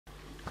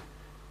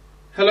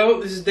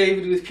Hello, this is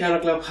David with Piano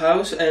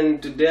Clubhouse,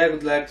 and today I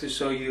would like to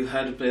show you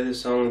how to play the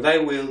song Thy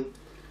Will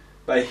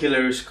by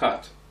Hilary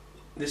Scott.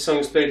 This song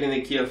is played in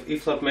the key of E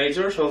flat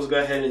major, so let's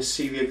go ahead and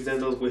see the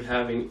accidentals we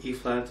have in E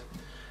flat.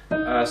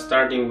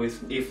 Starting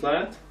with E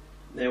flat,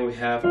 then we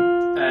have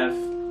F,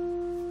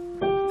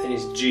 then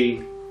it's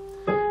G,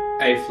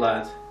 A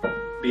flat,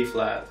 B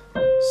flat,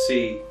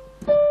 C,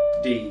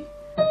 D,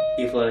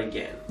 E flat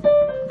again.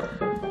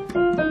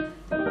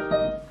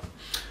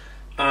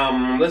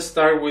 Let's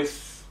start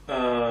with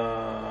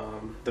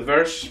the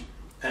verse,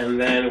 and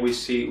then we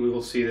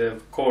will see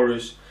the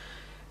chorus,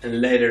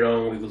 and later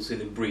on we will see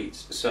the bridge.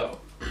 So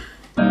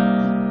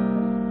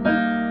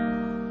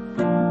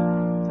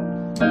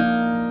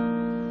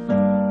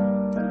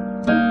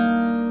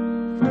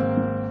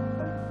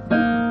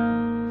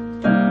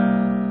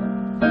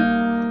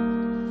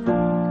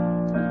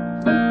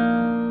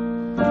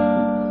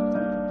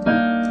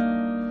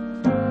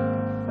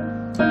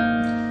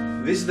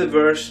this is the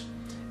verse,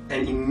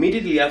 and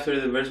immediately after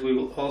the verse we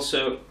will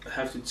also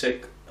have to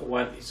check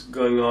what is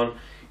going on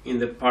in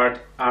the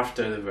part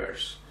after the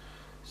verse.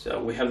 So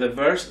we have the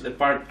verse, the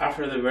part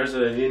after the verse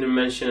that I didn't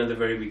mention at the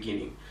very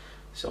beginning.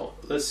 So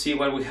let's see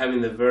what we have in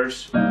the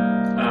verse.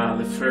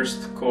 The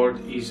first chord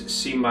is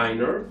C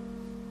minor.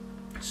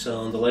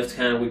 So on the left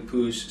hand we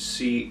push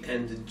C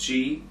and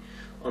G.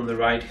 On the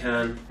right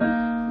hand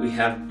we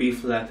have B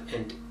flat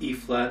and E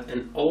flat,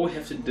 and all we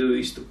have to do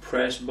is to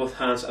press both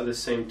hands at the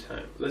same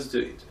time. Let's do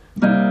it.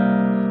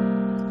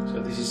 So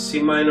this is C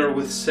minor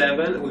with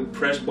 7, we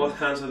press both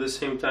hands at the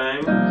same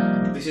time.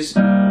 This is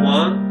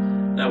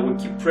 1, now we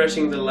keep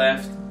pressing the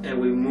left and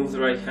we move the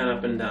right hand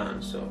up and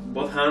down. So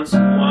both hands,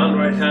 1,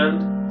 right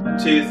hand,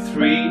 2,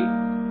 3,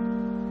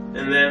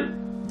 and then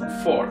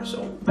 4.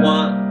 So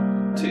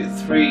 1, 2,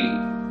 3,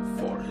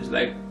 4. It's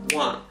like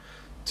 1,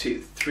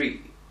 2,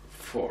 3,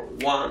 4,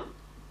 1,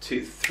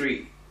 2,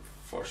 3,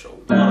 4. So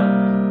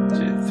 1, 2,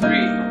 3,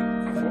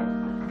 4.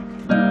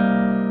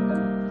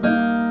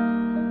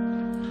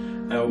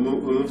 Now we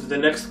move to the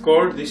next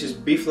chord. This is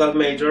B flat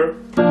major.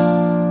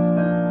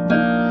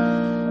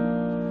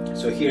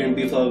 So here in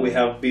B flat we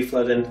have B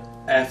flat and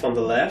F on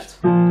the left,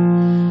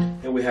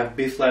 and we have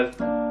B flat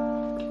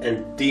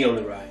and D on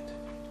the right.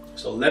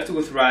 So left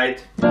with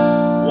right, 1,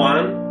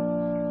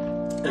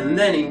 and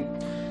then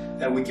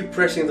we keep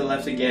pressing the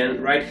left again.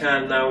 Right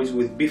hand now is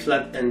with B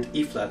flat and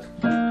E flat,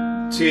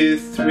 2,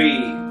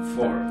 3,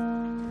 4.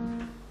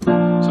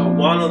 So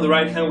 1 on the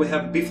right hand we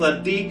have B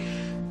flat D,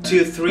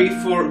 2, 3,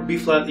 4, B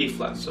flat, E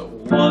flat. So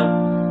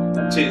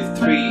 1, 2,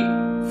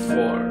 3,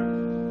 4.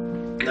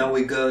 Now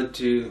we go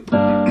to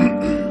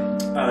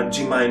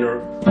G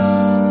minor.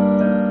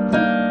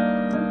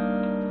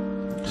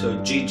 So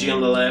G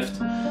on the left,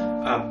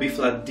 B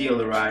flat, D on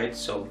the right.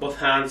 So both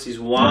hands is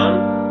 1,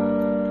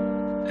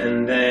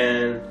 and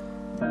then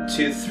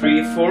 2,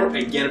 3, 4.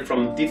 Again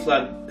from B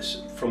flat,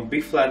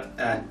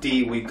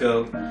 D we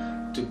go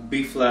to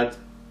B flat,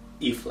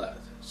 E flat.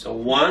 So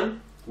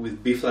 1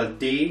 with B flat,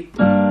 D,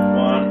 1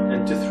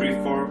 and 2, 3,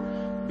 4,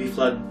 B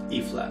flat,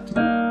 E flat, 2,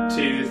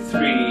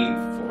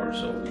 3, 4.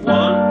 So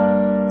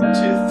 1,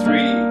 2,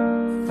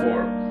 3,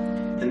 4,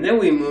 and then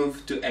we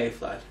move to A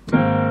flat.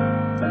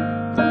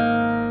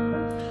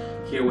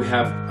 Here we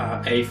have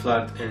A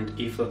flat and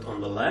E flat on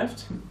the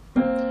left.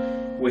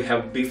 We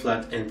have B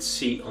flat and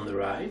C on the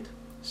right.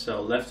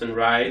 So left and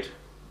right,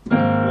 1,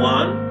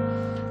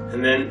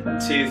 and then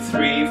 2,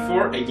 3,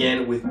 4,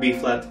 again with B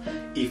flat,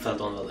 E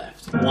flat on the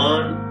left.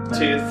 1,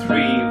 2, 3,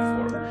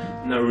 4.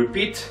 Now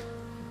repeat.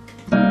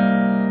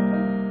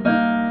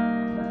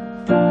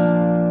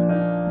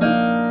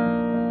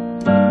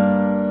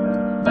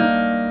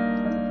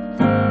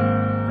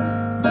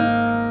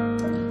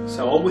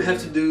 So all we have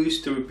to do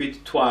is to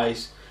repeat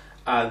twice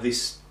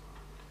those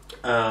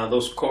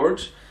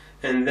chords,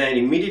 and then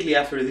immediately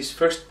after this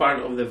first part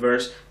of the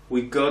verse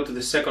we go to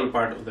the second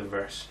part of the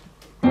verse.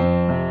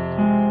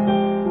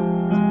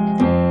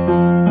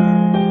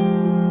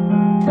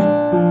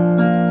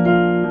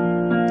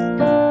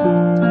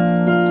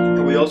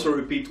 And we also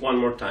repeat one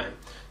more time.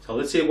 So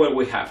let's see what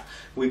we have.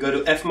 We go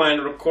to F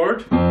minor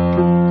chord.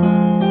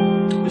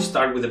 We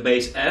start with the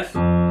bass F,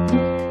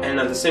 and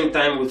at the same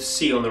time with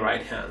C on the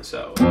right hand.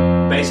 So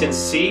bass and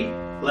C,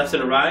 left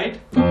and right.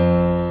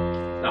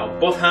 Now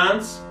both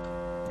hands,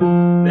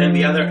 then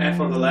the other F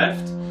on the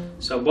left.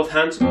 So both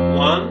hands,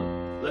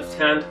 1, left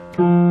hand,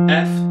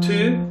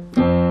 F2,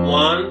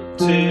 1,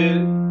 2,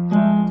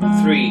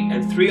 3,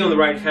 and 3 on the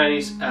right hand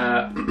is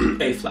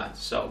A flat.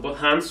 So both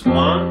hands,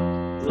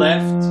 1,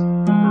 left,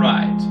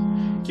 right.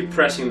 Keep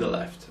pressing the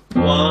left.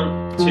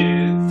 1,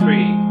 2,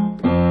 3.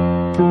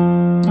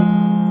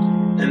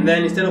 And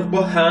then instead of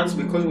both hands,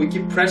 because we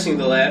keep pressing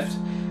the left,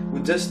 we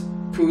just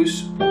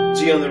push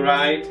G on the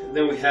right,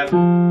 then we have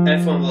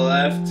F on the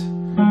left,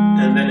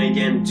 and then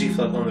again G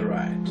flat on the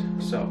right.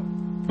 So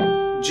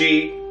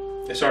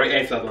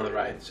A flat on the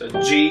right. So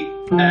G,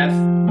 F,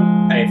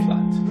 A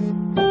flat.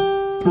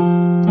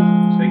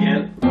 So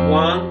again,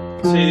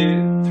 1, 2,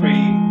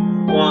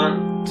 3,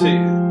 1, 2,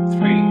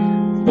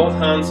 3. Both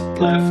hands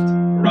left,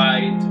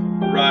 right,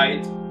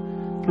 right,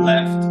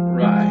 left,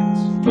 right.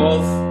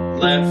 Both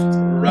left,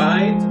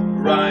 right,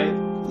 right,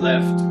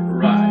 left,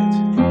 right.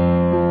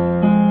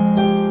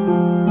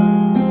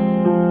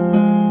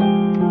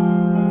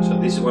 So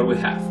this is what we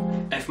have.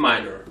 F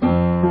minor.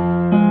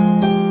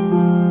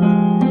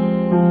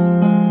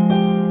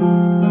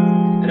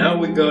 And now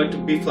we go to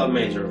B flat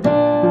major.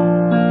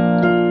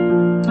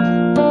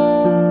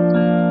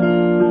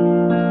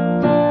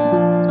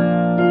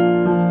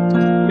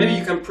 Maybe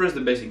you can press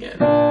the bass again.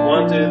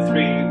 1, 2,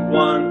 3,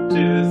 1,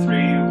 2,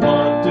 3,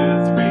 1,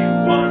 2,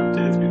 3, 1,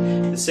 2,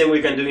 3. The same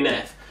we can do in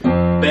F.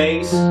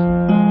 Bass.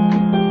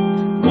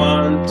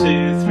 1,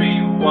 2,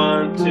 3,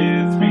 1, 2,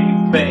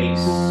 3,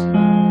 bass.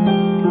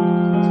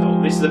 So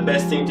this is the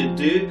best thing to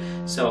do.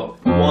 So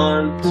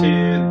 1,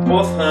 2,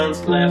 both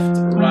hands left,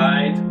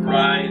 right,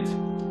 right,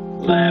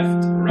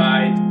 left,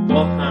 right,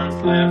 both hands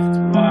left,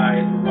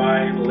 right,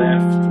 right,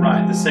 left,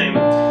 right. The same.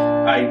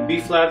 B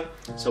flat.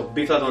 So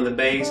B flat on the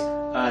bass.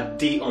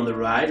 D on the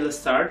right. Let's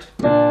start.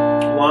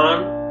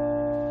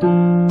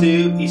 1,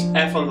 2 is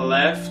F on the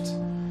left,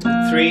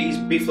 3 is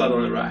B flat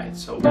on the right.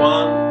 So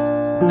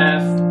 1,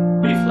 F,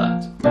 B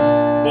flat.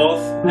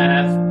 Both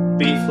F,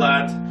 B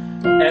flat,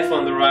 F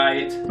on the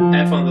right,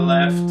 F on the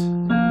left,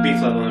 B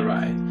flat on the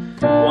right.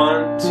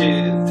 1,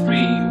 2,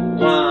 3,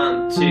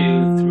 1, 2,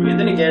 3, and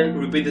then again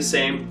repeat the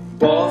same.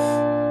 Both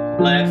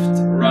left,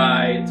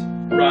 right,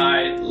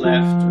 right,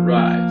 left,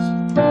 right.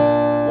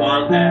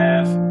 1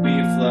 F, B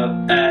flat,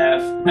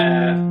 F,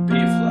 F, B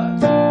flat.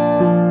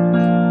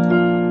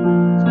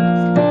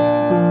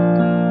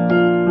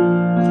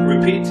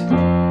 Repeat.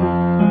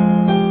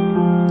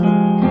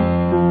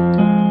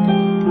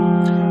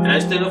 And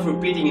instead of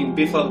repeating in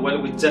B flat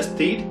what we just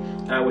did,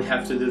 now we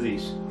have to do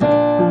this.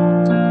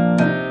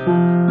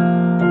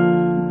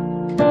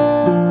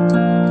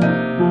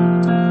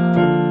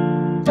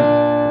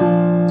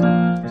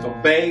 So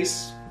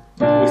bass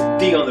with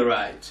D on the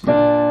right.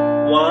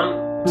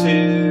 1,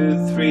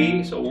 2,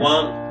 3, so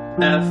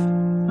 1, F,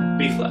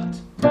 B flat.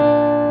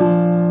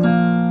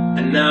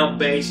 And now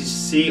bass is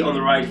C on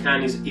the right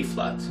hand is E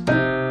flat.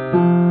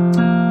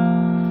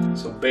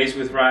 So bass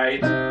with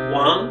right,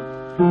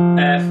 1,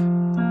 F,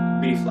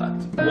 B flat.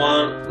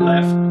 1,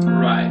 left,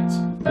 right.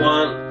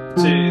 1,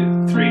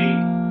 2, 3.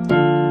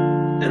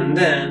 And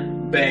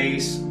then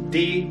bass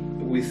D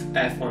with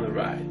F on the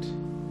right.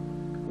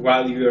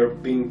 While you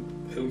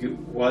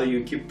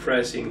keep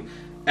pressing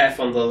F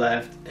on the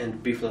left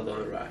and B flat on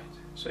the right.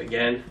 So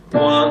again,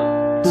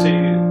 1,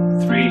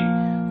 2, 3,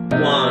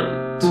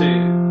 1, 2,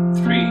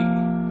 3,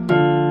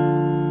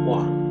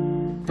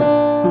 1.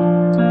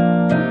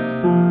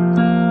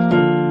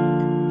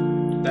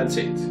 That's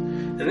it.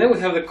 And then we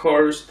have the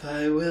chorus,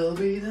 Thy will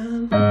be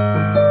done.